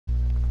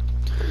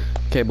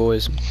Okay,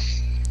 boys.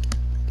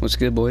 What's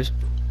good, boys?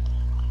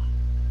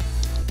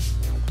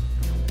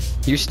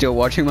 You're still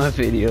watching my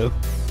video.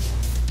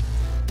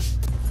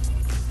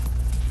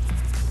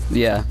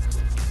 Yeah.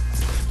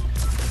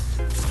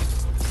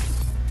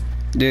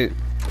 Dude.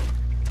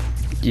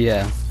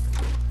 Yeah.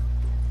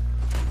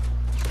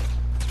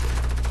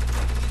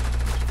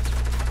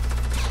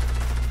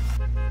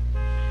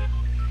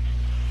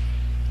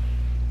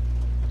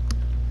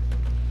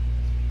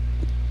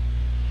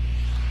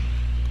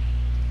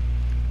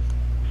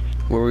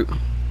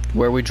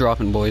 Where are we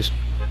dropping, boys?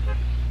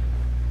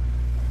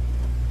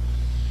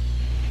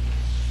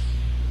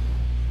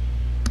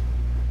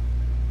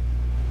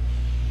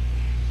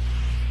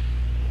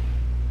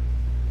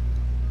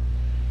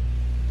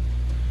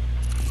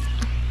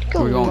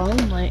 We're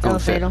going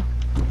fatal.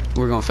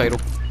 We're going fatal.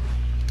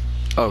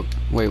 Oh,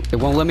 wait, it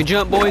won't let me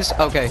jump, boys.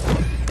 Okay.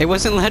 It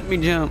wasn't letting me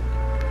jump.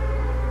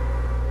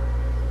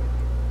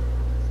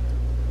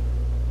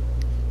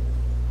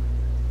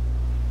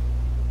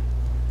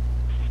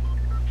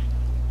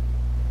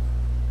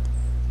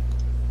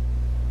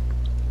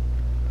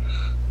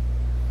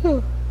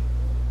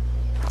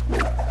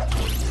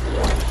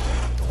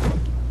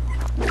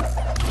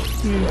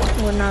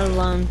 We're not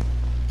alone.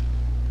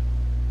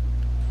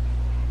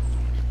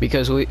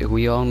 Because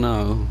we all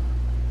know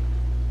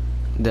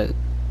that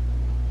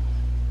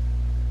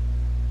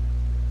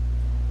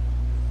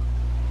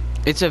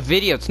it's a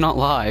video, it's not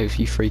live,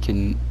 you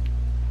freaking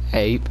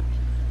ape.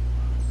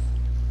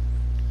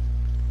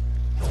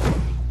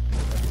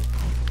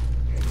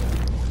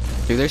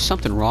 Dude, there's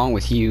something wrong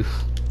with you.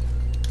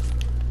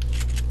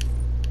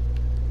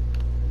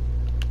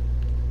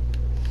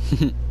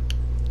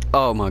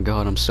 Oh my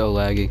god, I'm so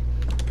laggy.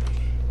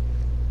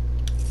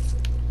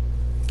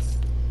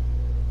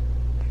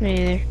 Me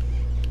neither.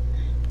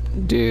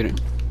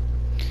 Dude,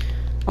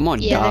 I'm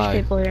gonna die. Yeah,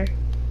 there's people here.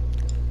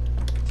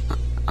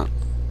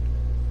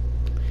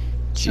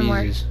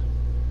 Somewhere. Jesus.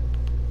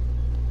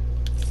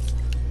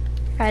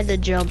 I had to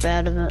jump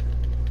out of it.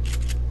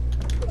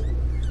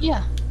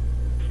 Yeah.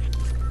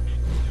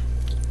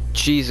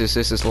 Jesus,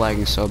 this is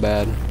lagging so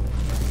bad.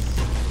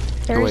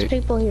 There's wait.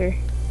 people here.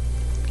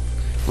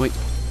 Wait.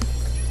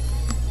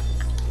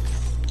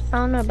 I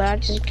don't know, but I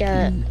just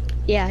got.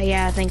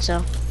 Yeah, I think so.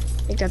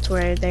 I think that's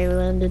where they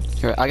landed.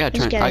 Here, I gotta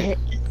turn. Just got hit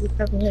with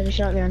a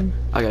shotgun.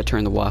 I gotta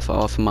turn the Wi-Fi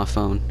off of my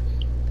phone.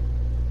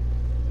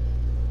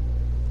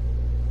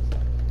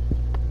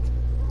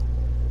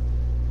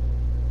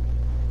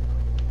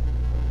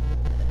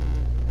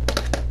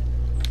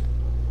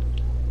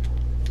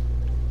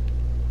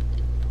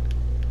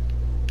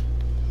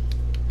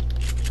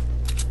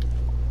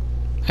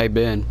 Hey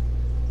Ben,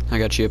 I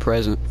got you a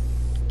present.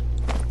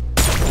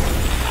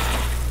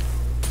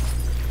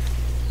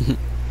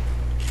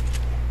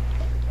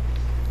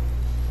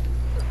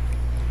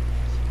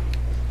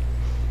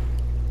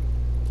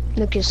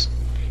 Lucas,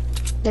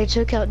 they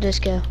took out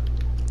Disco.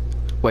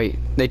 Wait,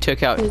 they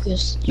took out.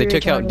 Lucas, They you're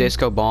took out retarded.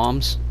 disco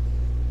bombs.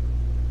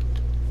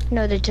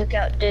 No, they took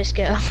out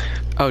Disco.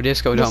 Oh,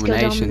 disco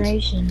dominations.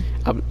 Domination.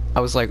 I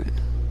was like,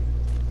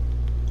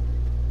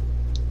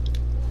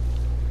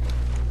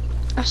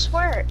 I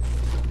swear.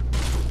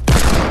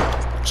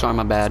 sorry,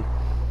 my bad.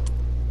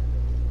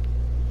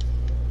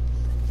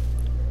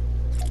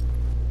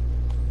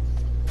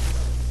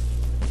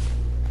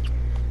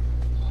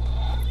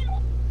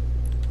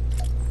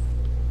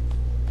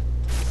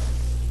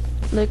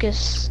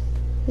 Lucas,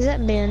 is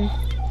that Ben?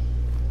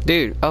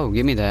 Dude, oh,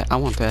 give me that. I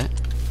want that.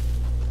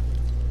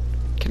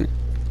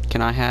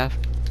 Can I have?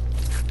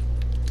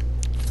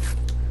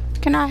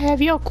 Can I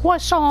have your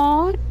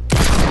croissant?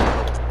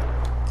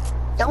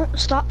 Don't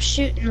stop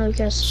shooting,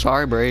 Lucas.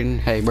 Sorry, Braden.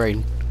 Hey,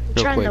 Braden. I'm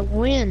Real trying quick. to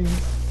win.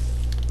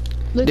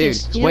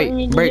 Lucas, Dude, you know what you wait,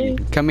 need to Braden,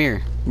 do? come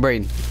here.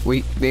 Braden,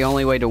 the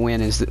only way to win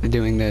is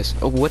doing this.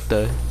 Oh, what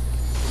the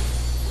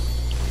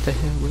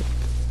hell?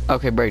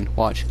 Okay, Braden,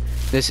 watch.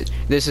 This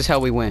is how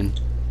we win.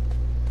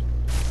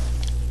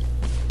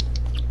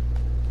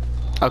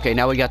 Okay,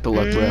 now we got the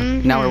look, bro.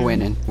 Now we're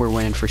winning. We're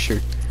winning for sure.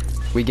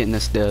 We getting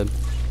this dub.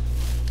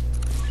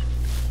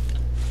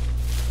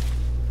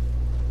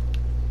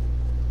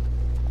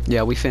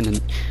 Yeah, we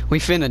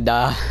finna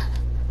die.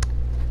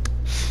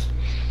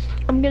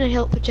 I'm gonna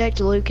help protect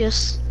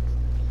Lucas.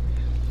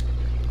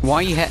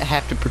 Why you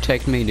have to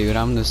protect me, dude?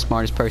 I'm the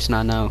smartest person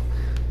I know.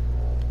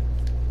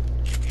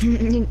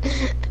 I'm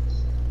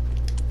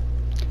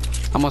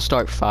gonna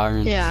start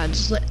firing. Yeah,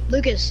 just let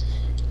Lucas,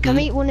 come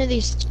eat one of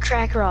these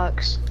crack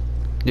rocks.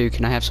 Dude,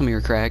 can I have some of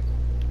your crack?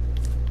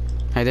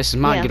 Hey, this is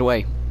mine. Yeah. Get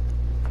away.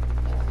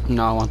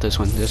 No, I want this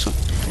one. This one.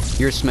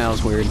 Yours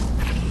smells weird.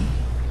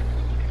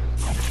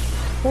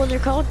 Well, they're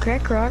called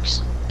crack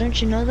rocks. Don't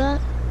you know that?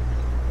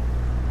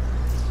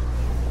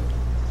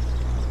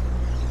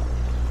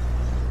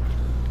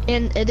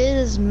 And it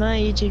is my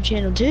YouTube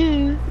channel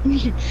too.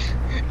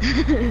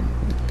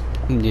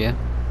 Yeah.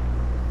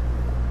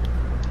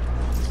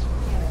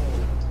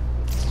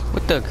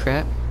 What the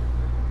crap?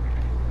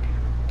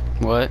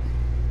 What?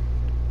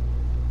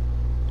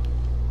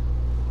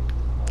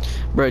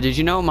 Bro, did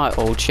you know on my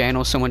old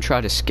channel someone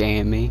tried to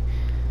scam me?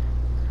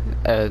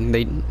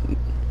 They...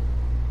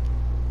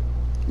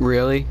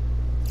 Really?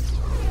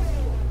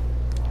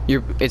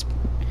 It's...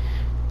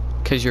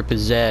 Cause you're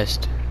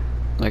possessed.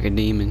 Like a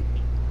demon.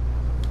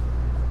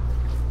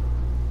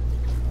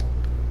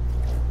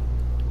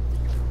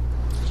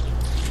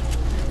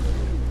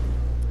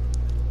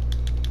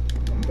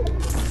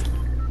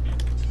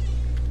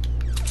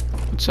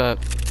 What's up?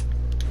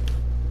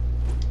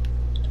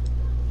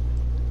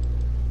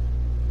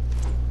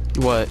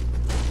 What?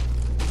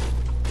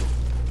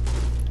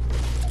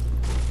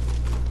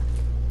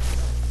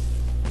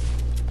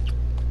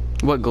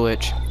 What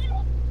glitch?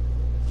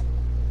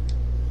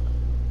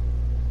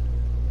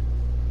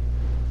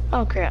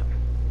 Oh crap.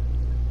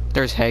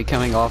 There's hay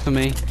coming off of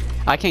me.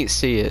 I can't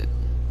see it.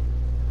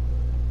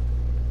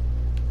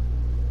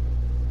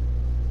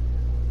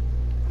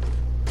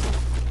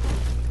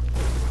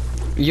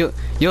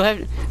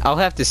 I'll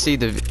have to see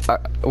the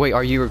wait,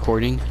 are you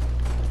recording?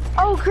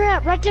 Oh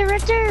crap, right there,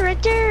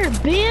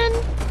 Ben!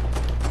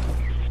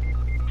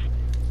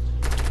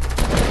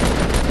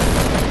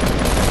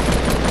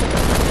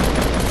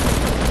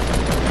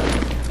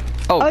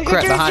 Oh,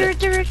 crap, behind it. Right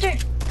there.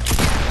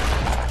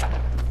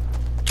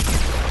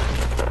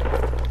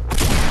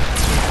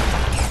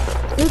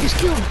 Lucas,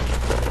 kill him.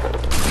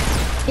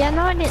 Yeah,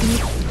 no, I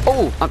didn't.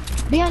 Oh,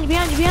 Behind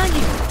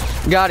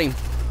you. got him.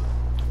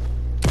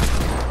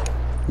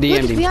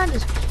 Lucas, DM'd him. behind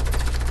us.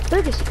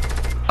 Lucas.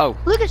 Oh.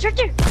 Lucas, right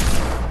there.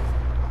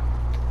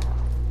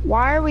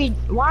 Why are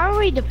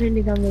we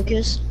depending on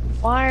Lucas?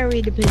 Why are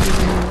we depending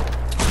on him?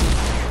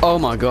 Oh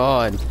my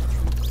god.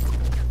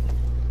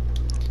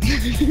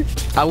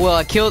 I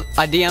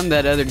DM'd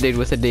that other dude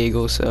with a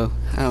deagle, so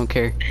I don't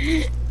care.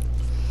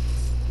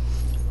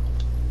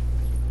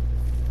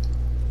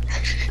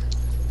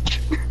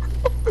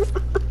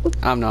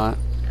 I'm not.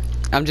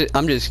 I'm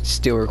just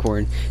still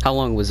recording. How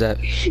long was that?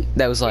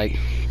 That was like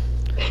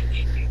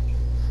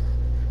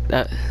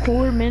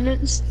 4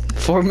 minutes.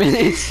 4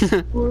 minutes.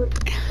 4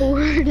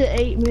 to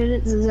 8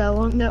 minutes is how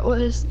long that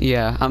was.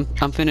 Yeah, I'm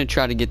finna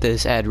try to get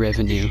this ad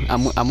revenue.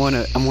 I'm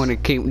gonna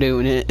keep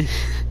doing it.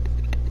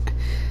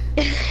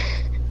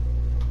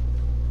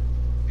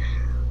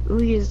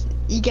 Lucas,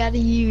 you gotta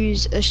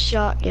use a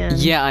shotgun.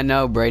 Yeah, I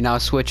know, Braden. I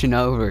was switching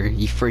over.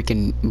 You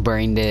freaking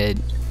brain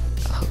dead.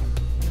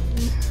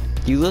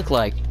 You look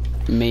like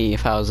me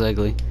if I was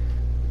ugly.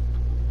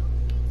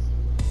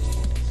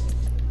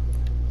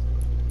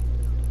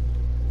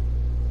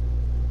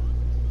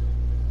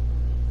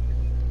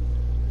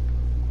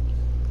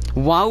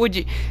 Why would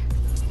you?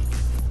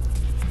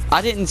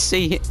 I didn't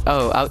see.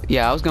 Oh,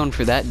 yeah, I was going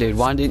for that dude.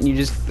 Why didn't you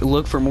just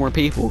look for more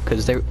people?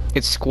 Cause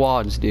it's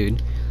squads,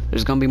 dude.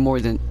 There's gonna be more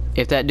than.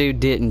 If that dude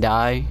didn't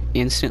die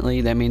instantly,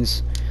 that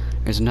means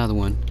there's another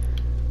one.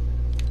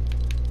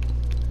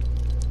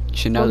 You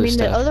should know this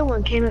stuff. The other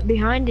one came up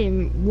behind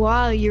him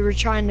while you were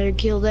trying to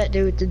kill that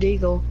dude with the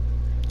deagle.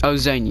 Oh,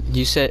 Zane,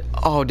 you said.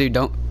 Oh, dude,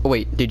 don't.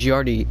 Wait, did you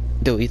already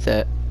delete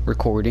that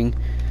recording?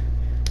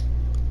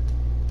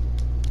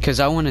 Cause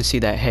I want to see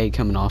that hay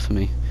coming off of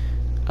me.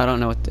 I don't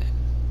know what the...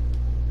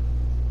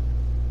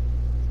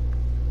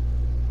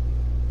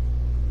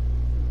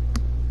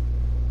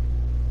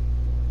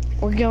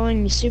 We're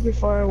going super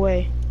far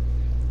away.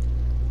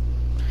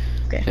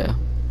 Okay. Yeah.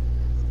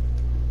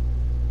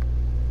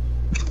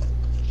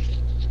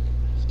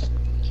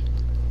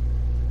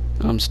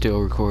 I'm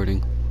still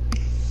recording.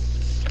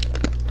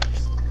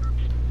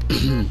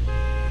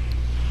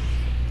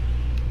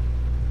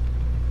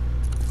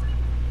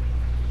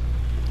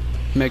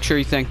 Make sure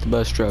you thank the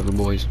bus driver,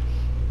 boys.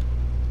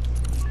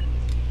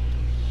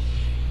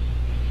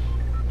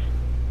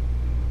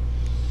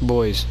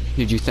 Boys,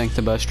 did you thank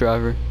the bus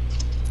driver?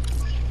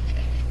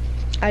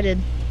 I did.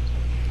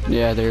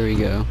 Yeah, there we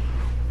go.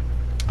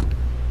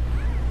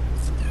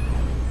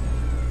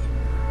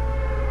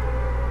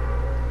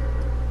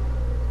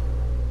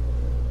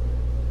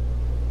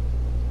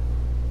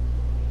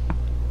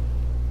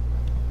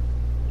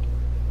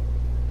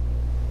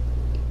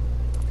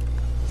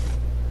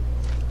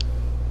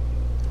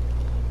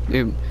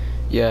 Dude,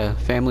 yeah,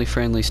 family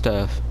friendly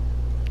stuff.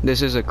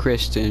 This is my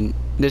Christian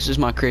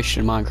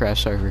Minecraft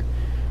server.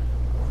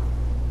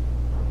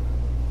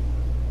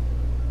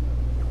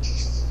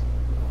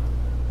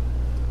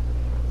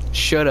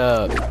 Shut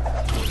up.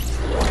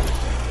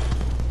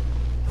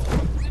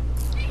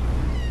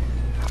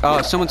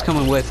 Oh, someone's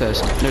coming with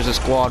us. There's a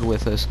squad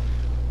with us.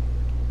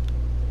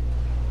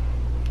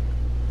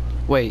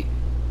 Wait,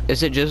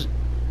 is it just...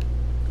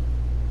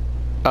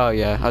 Oh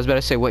yeah, I was about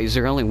to say, wait, is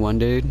there only one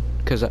dude?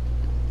 Cause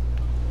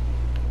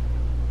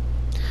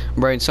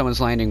Braden, someone's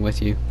landing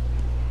with you.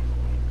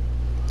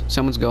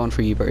 Someone's going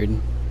for you,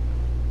 Braden.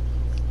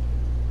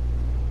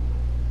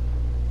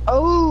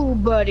 Oh,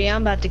 buddy,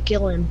 I'm about to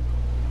kill him.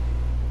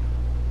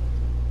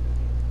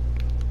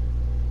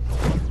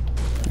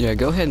 Yeah,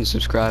 go ahead and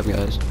subscribe,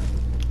 guys.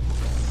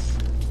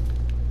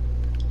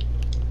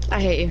 I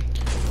hate you.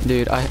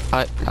 Dude, I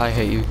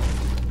hate you.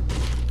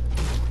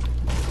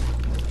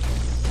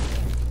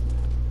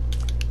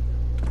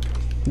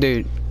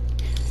 Dude,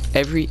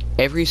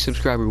 Every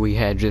subscriber we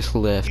had just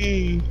left.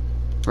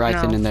 Right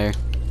then No. and there.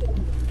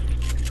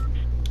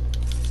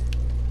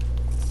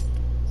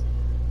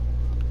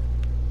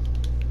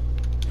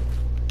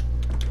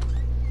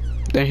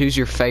 Then who's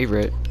your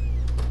favorite?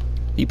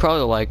 You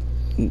probably like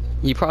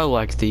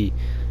the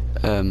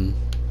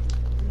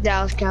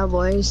Dallas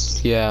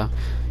Cowboys. yeah.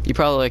 You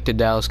probably like the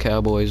Dallas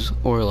Cowboys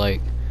or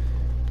like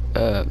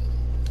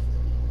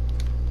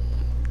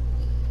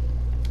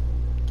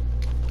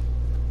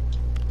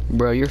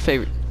bro, your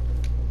favorite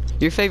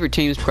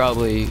team is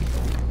probably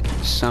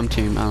some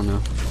team, I don't know.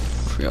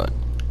 I forgot.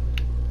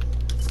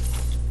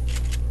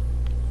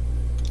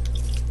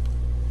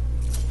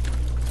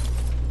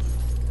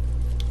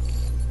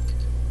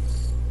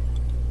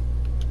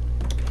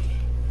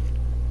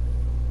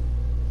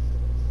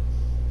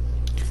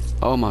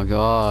 Oh my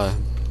god,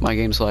 my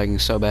game's lagging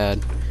so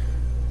bad.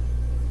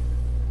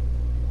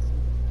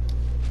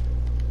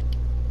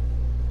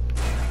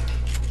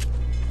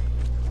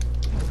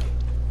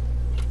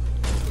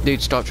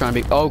 Dude, stop trying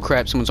to be. Oh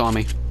crap, someone's on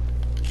me.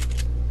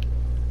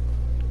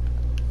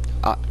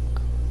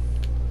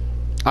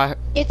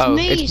 It's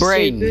me, it's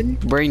Braden.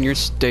 stupid. Braden, you're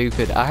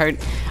stupid. I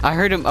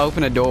heard him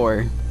open a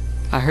door.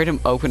 I heard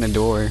him open a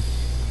door.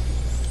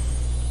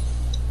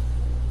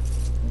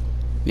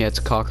 Yeah, it's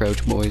a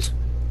cockroach, boys.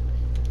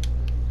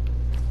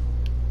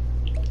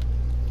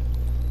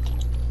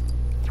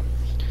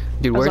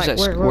 Dude, where'd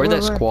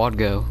that squad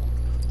go?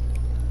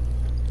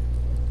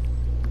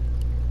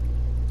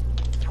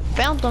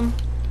 Found them.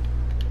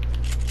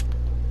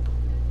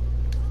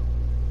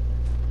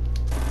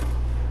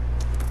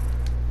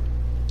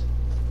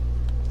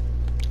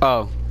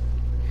 Oh,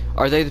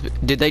 are they?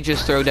 Did they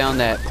just throw down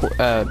that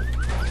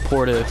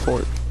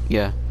fort?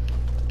 Yeah.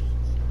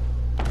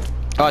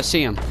 Oh, I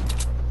see him.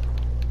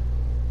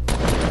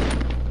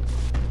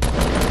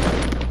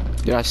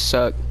 Dude, I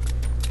suck.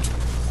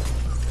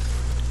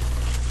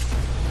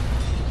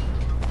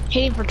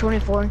 Hitting for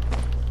 24.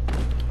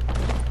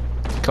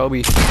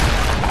 Kobe.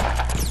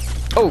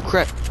 Oh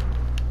crap.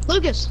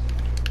 Lucas.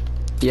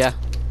 Yeah.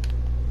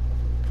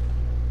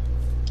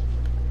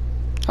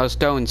 I was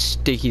throwing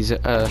stickies,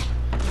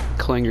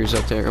 clingers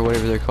up there, or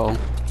whatever they're called.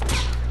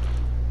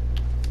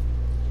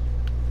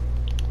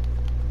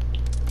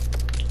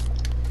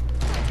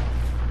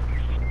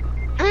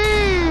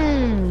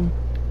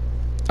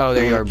 Oh,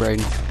 there you are,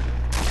 Braden.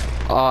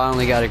 Oh, I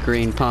only got a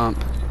green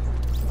pump.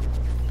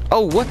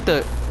 Oh, what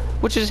the?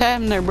 What just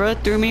happened there, bro?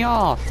 It threw me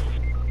off.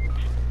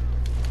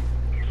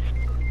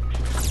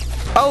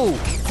 Oh!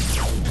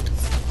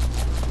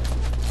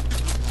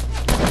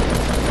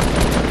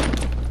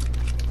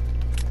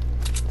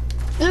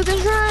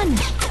 Lucas, run!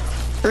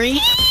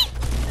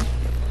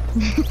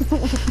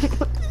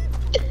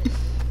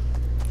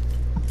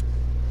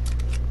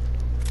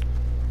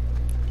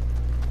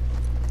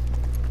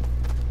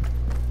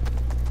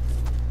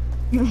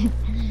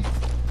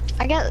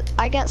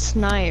 I got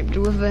sniped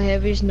with a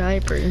heavy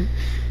sniper.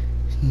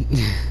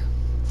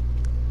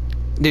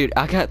 Dude,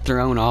 I got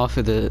thrown off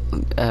of the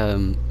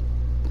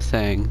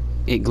thing.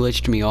 It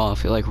glitched me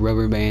off. It like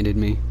rubber banded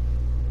me.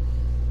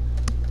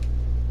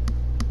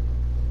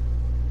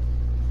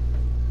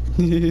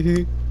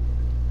 Dude,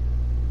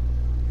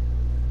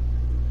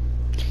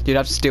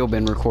 I've still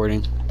been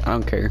recording. I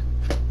don't care.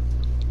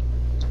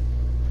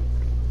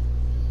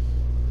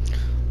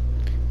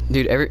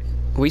 Dude,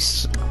 we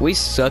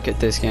suck at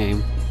this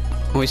game.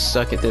 We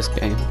suck at this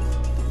game.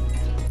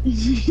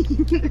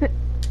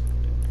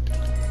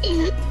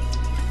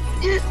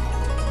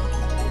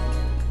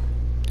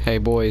 Hey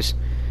boys,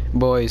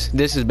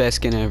 this is best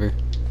skin ever.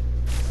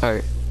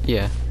 Alright,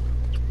 yeah.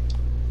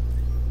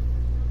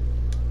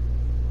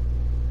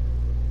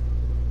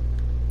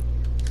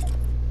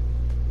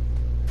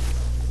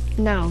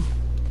 No.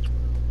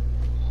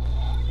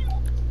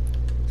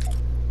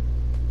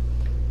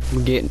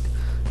 We're getting.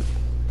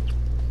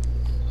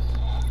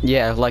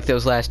 Yeah, like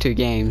those last two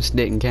games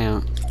didn't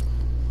count.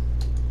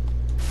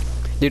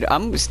 Dude,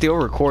 I'm still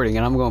recording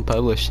and I'm gonna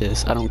publish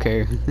this. I don't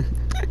care.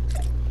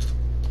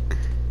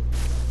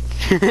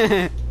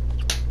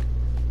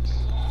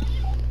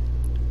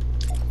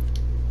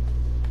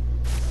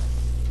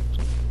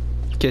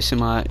 Kissing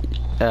my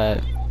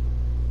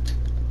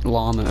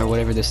llama or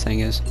whatever this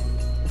thing is.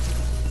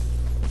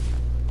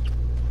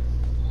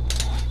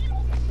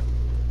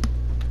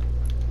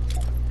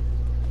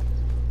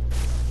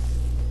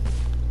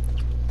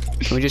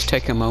 Can we just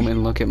take a moment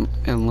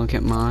and look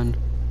at mine?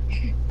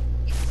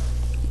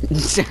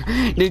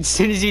 Dude, as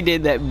soon as you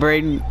did that,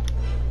 Braden.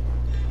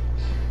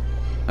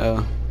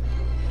 Oh.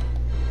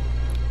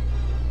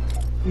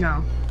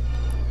 No.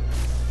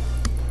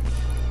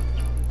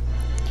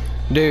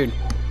 Dude,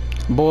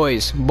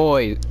 boys.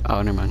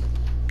 Oh, never mind.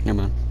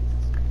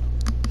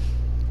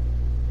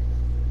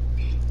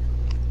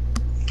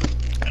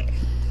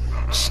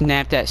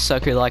 Snap that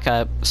sucker like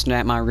I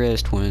snapped my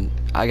wrist when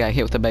I got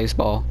hit with a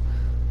baseball.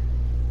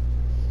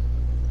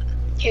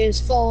 He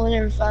was falling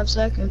every 5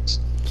 seconds.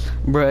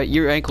 Bruh,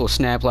 your ankle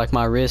snapped like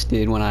my wrist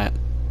did when I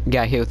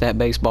got hit with that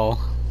baseball.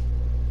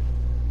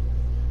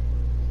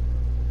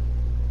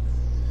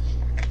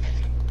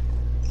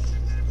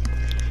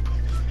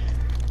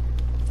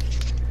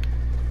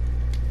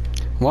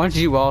 Why don't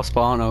you all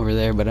spawn over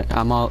there? But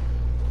I'm all.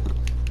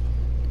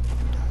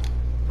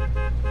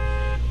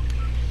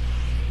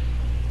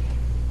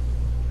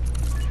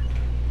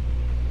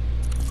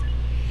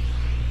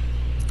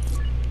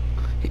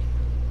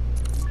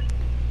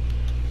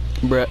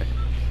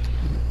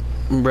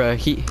 Bruh,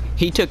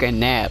 he took a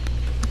nap.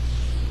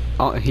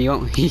 Oh, he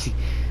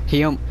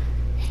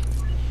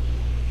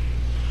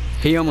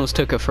almost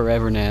took a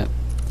forever nap.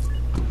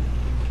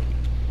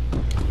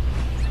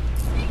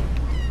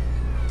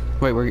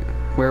 Wait,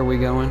 where are we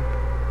going?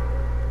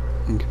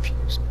 I'm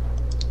confused.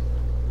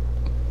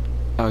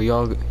 Oh,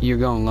 you're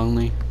going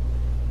lonely?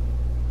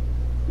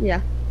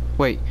 Yeah.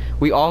 Wait,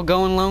 we all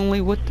going lonely?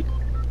 What the?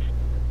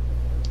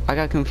 I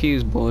got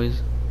confused,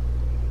 boys.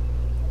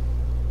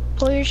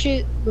 Pull your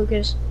chute,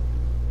 Lucas.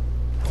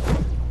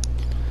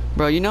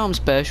 Bro, you know I'm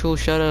special.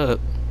 Shut up.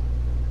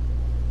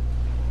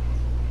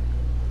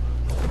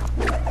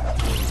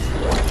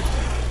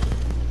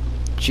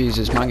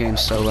 Jesus, my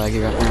game's so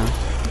laggy right now.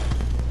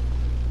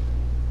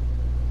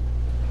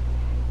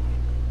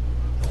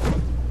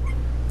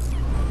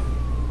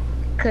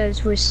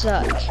 Cause we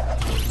suck.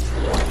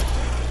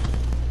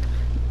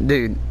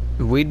 Dude,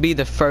 we'd be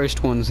the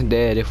first ones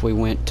dead if we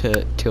went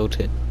to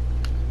Tilted.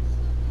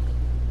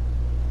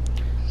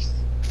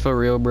 For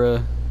real,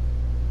 bruh.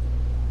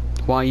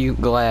 Why you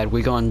glad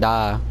we gonna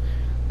die?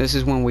 This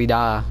is when we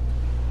die.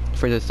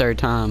 For the third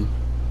time.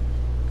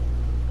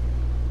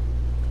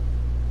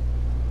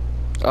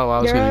 Oh, I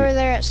was They're gonna... over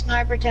there at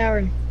Sniper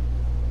Tower.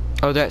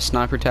 Oh, that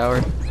Sniper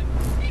Tower?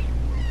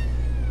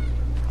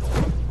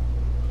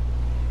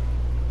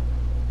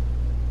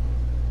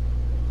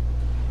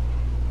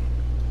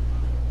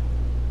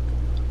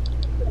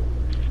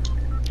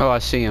 Oh, I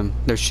see them.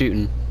 They're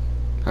shooting.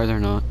 Or they're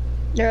not.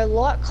 They're a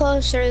lot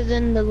closer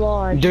than the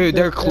lodge. Dude,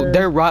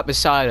 they're right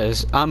beside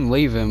us. I'm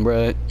leaving,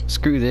 bruh.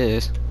 Screw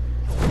this.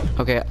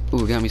 Okay,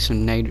 ooh, got me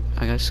some I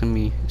got some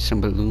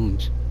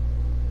balloons.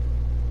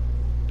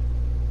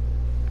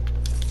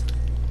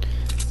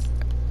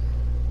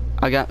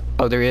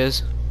 Oh, there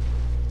is?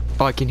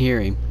 Oh, I can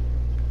hear him.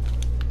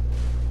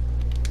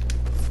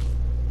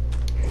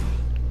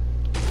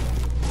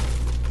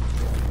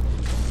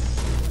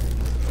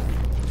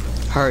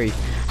 Hurry,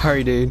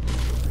 dude.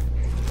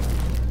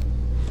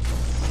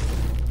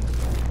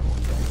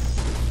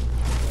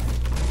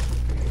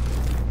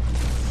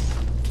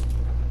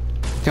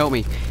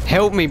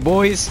 Help me,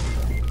 boys.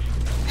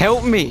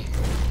 Help me.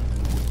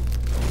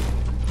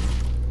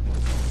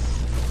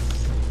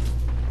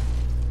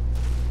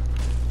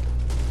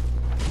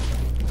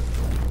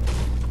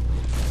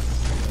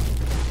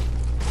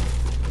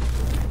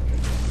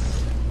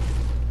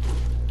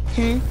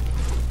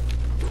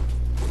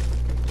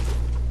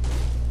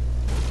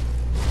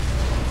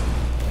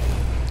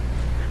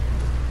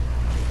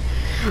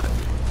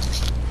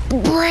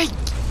 Break.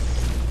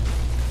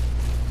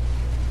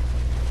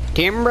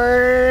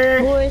 Timber.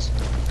 Boys.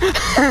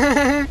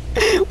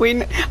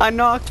 I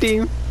knocked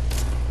him.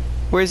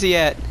 Where's he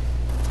at?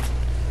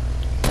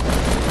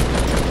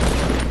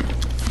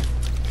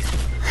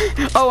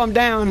 Oh, I'm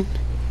down.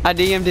 I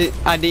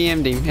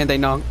DM'd him, and they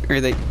knocked, or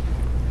they.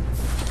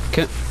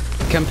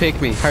 Come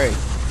pick me, hurry.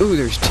 Ooh,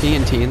 there's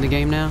TNT in the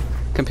game now.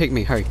 Come pick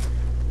me, hurry.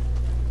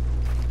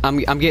 I'm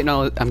getting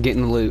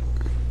the loot.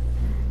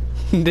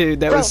 Dude,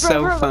 that was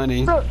so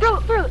funny. Bro.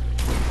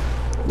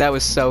 That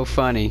was so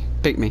funny.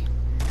 Pick me.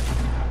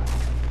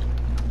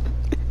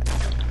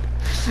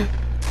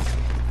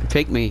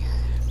 Pick me.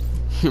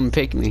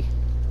 Pick me.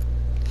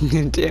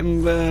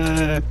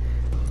 Timber.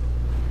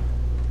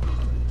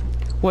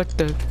 What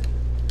the?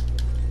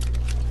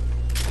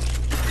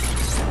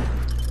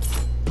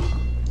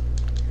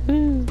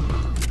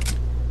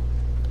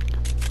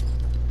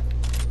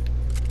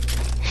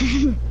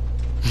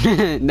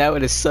 That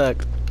would have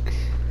sucked.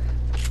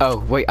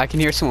 Oh, wait, I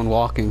can hear someone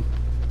walking.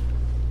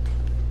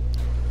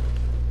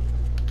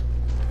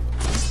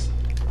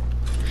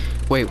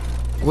 Wait,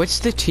 what's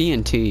the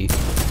TNT?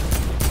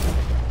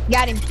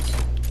 Got him.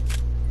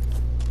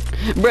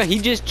 Bruh, he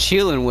just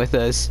chilling with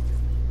us.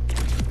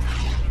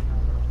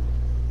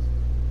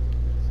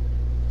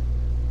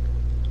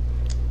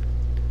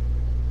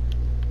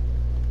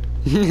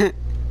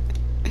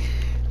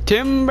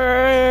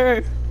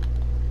 Timber!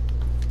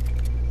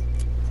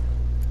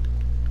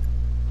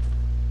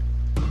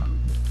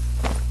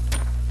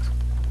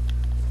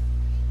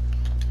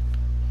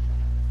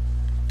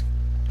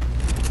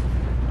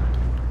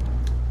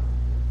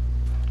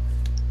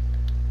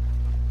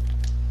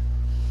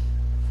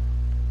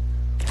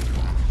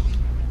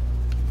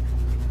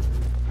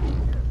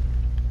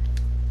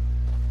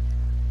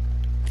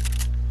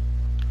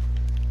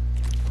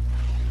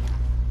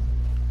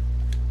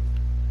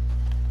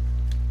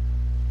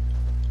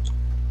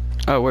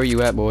 Oh, where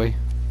you at, boy?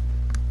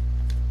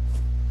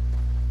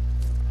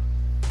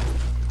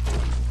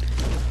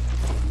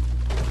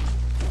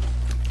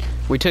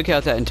 We took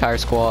out that entire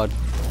squad.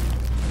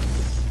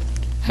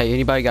 Hey,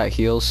 anybody got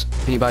heals?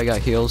 Anybody got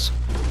heals?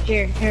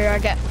 Here, I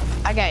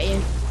got you.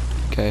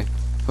 Okay.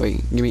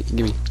 Wait,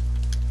 give me.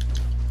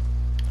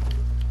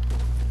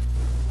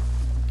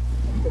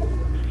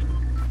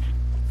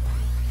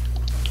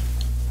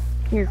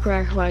 Your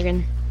crack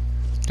wagon.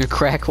 Your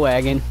crack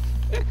wagon.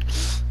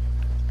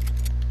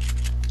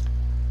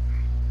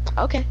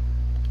 Okay.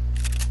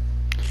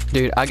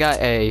 Dude, I got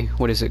a,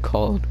 what is it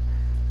called?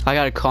 I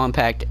got a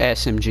compact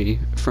SMG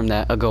from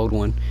that, a gold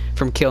one,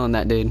 from killing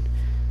that dude.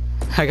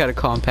 I got a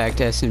compact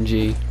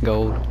SMG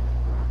gold.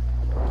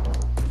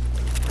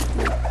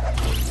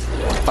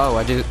 Oh,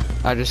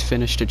 I just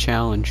finished a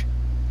challenge.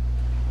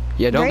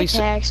 Yeah, don't Great be so.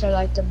 packs are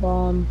like the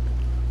bomb.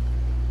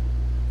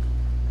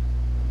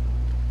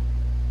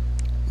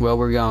 Well,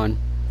 we're gone.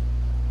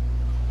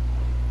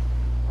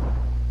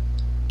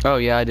 Oh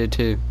yeah, I did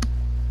too.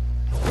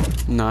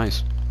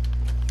 Nice.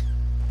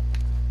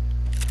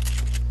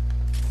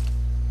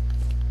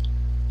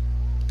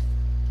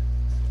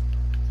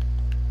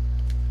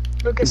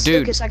 Lucas, Dude,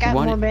 Lucas, I got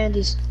why more did-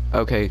 bandies.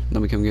 Okay,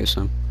 let me come get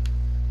some.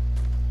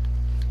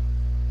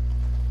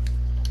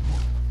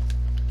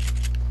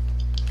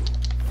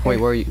 Wait,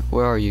 where are you?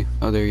 Where are you?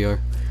 Oh, there you are.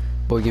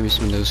 Boy, give me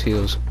some of those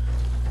heals.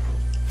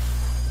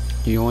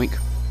 Yoink.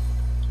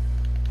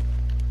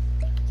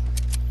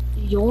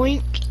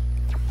 Yoink.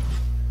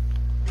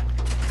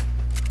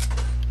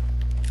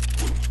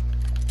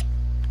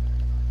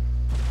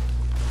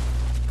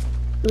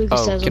 Lucas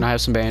Oh, says can them. I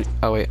have some band?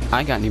 Oh wait, I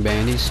ain't got any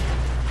bandies.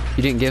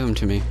 You didn't give them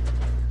to me.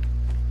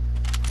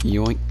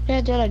 Yoink.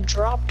 Yeah, Dad, I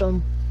dropped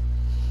them.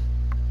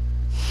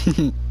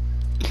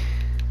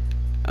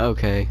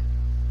 Okay.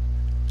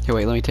 Here,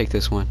 wait, let me take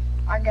this one.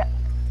 I got.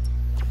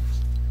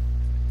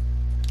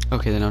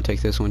 Okay, then I'll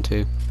take this one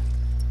too.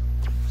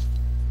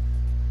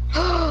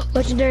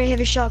 Legendary heavy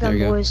There shotgun, you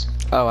go. boys.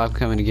 Oh, I'm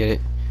coming to get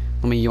it.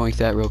 Let me yoink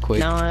that real quick.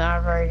 No,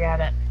 I've already got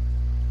it.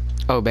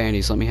 Oh,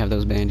 bandies. Let me have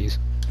those bandies.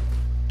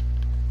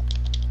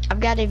 I've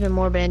got even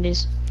more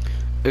bandies.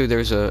 Ooh,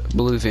 there's a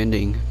blue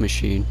vending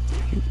machine.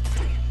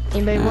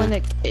 Anybody Nah. want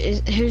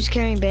that? Who's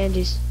carrying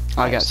bandies?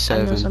 I got I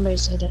know 7. somebody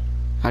said that.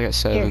 I got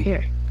 7.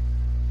 Here.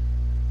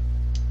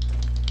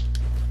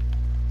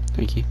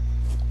 Thank you.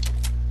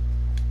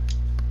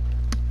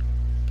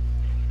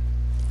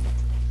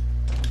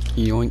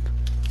 Yoink.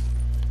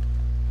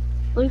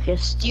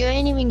 Lucas, you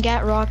ain't even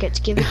got rockets.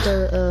 Give it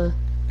to,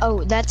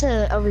 oh, that's,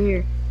 over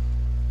here.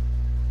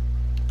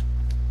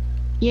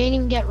 You ain't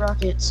even got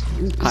rockets.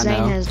 I Zane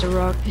know. has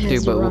the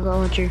Dude, but rocket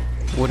launcher.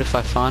 What if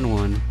I find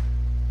one?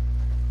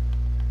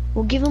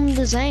 Well, give him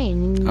the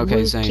Zane. Okay,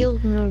 We've Zane.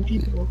 killed more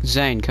people.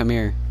 Zane, come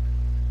here.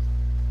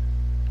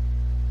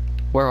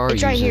 Where are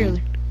It's you, right Zane?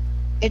 here.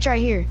 It's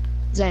right here,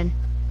 Zane.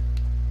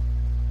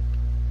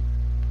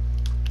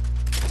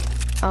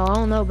 Oh, I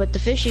don't know, but the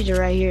fishies are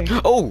right here.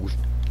 Oh!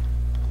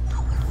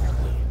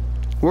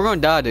 We're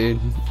gonna die, dude.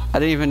 I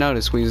didn't even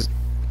notice.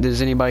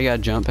 Does anybody got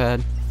a jump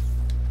pad?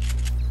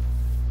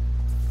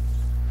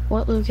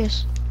 What,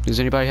 Lucas? Does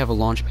anybody have a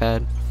launch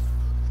pad?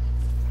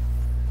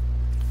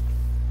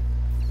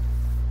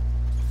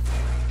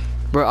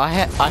 Bro, I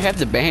have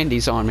the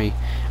bandies on me.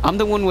 I'm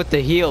the one with the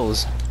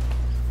heals.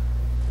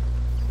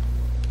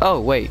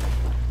 Oh, wait.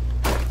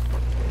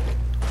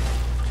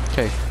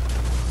 Okay.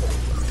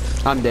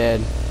 I'm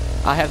dead.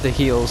 I have the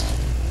heals.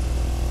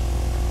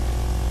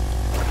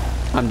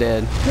 I'm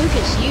dead.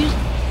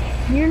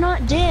 Lucas, you're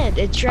not dead.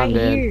 It's right I'm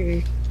dead.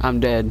 here. I'm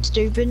dead.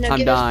 Stupid. Now I'm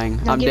give us- dying.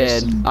 now I'm give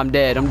us dead. some- I'm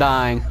dead. I'm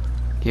dying.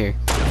 Here.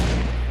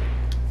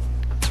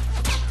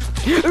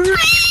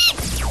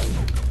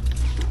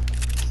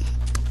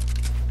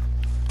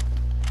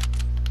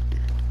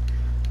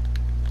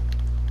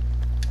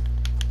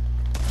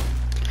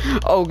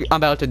 Oh, I'm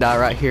about to die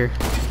right here.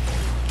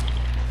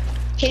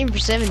 Hit him for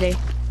 70.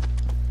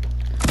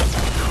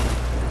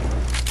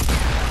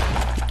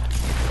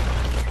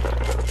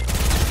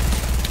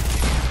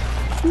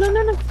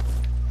 No.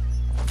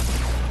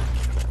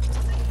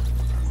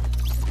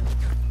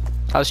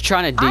 I was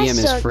trying to DM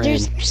his suck. friend.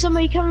 There's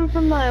somebody coming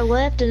from my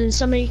left and then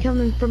somebody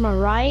coming from my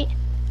right,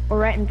 or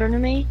right in front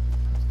of me.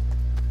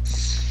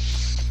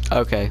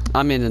 Okay,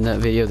 I'm ending that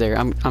video there.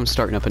 I'm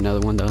starting up another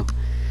one though.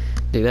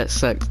 Dude, that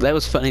sucked. That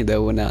was funny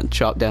though when I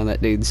chopped down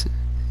that dude's.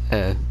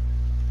 I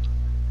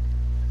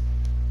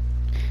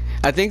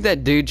think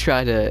that dude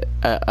tried to.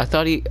 I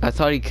thought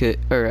he could,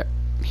 or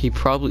he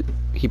probably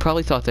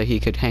thought that he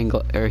could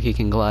he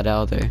can glide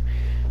out of there,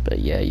 but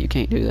yeah, you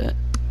can't do that.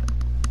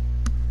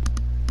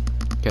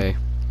 Okay,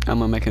 I'm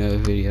gonna make another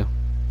video.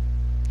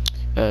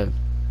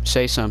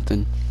 Say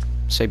something.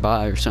 Say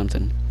bye or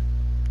something.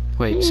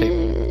 Wait,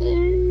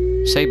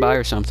 say bye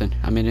or something.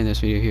 I'm ending this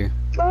video here.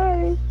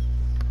 Bye.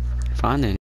 Fine then.